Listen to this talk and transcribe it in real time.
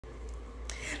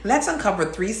Let's uncover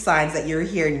 3 signs that your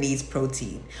hair needs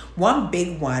protein. One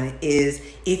big one is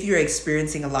if you're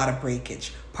experiencing a lot of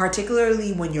breakage,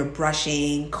 particularly when you're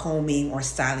brushing, combing, or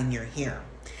styling your hair.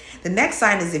 The next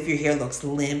sign is if your hair looks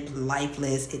limp,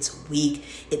 lifeless, it's weak,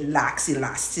 it lacks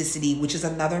elasticity, which is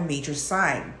another major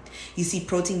sign. You see,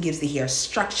 protein gives the hair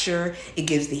structure, it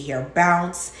gives the hair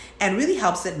bounce, and really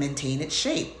helps it maintain its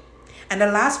shape. And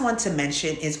the last one to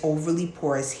mention is overly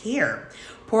porous hair.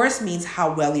 Porous means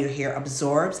how well your hair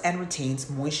absorbs and retains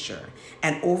moisture.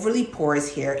 And overly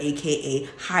porous hair, aka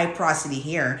high porosity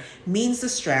hair, means the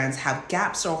strands have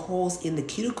gaps or holes in the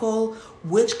cuticle,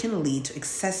 which can lead to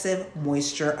excessive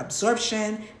moisture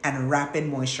absorption and rapid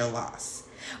moisture loss.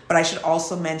 But I should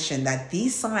also mention that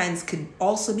these signs could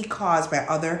also be caused by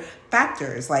other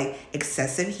factors like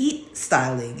excessive heat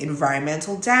styling,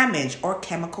 environmental damage, or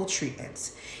chemical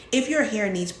treatments. If your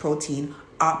hair needs protein,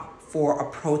 opt for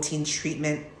a protein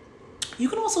treatment. You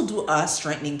can also do a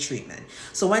strengthening treatment.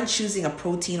 So when choosing a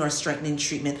protein or strengthening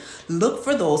treatment, look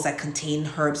for those that contain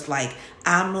herbs like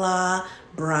amla,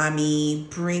 brahmi,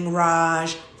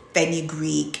 bringraj,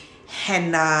 fenugreek,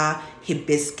 henna,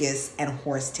 hibiscus, and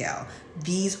horsetail.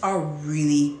 These are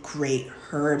really great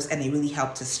herbs and they really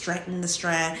help to strengthen the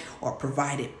strand or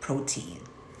provide it protein.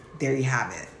 There you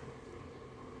have it.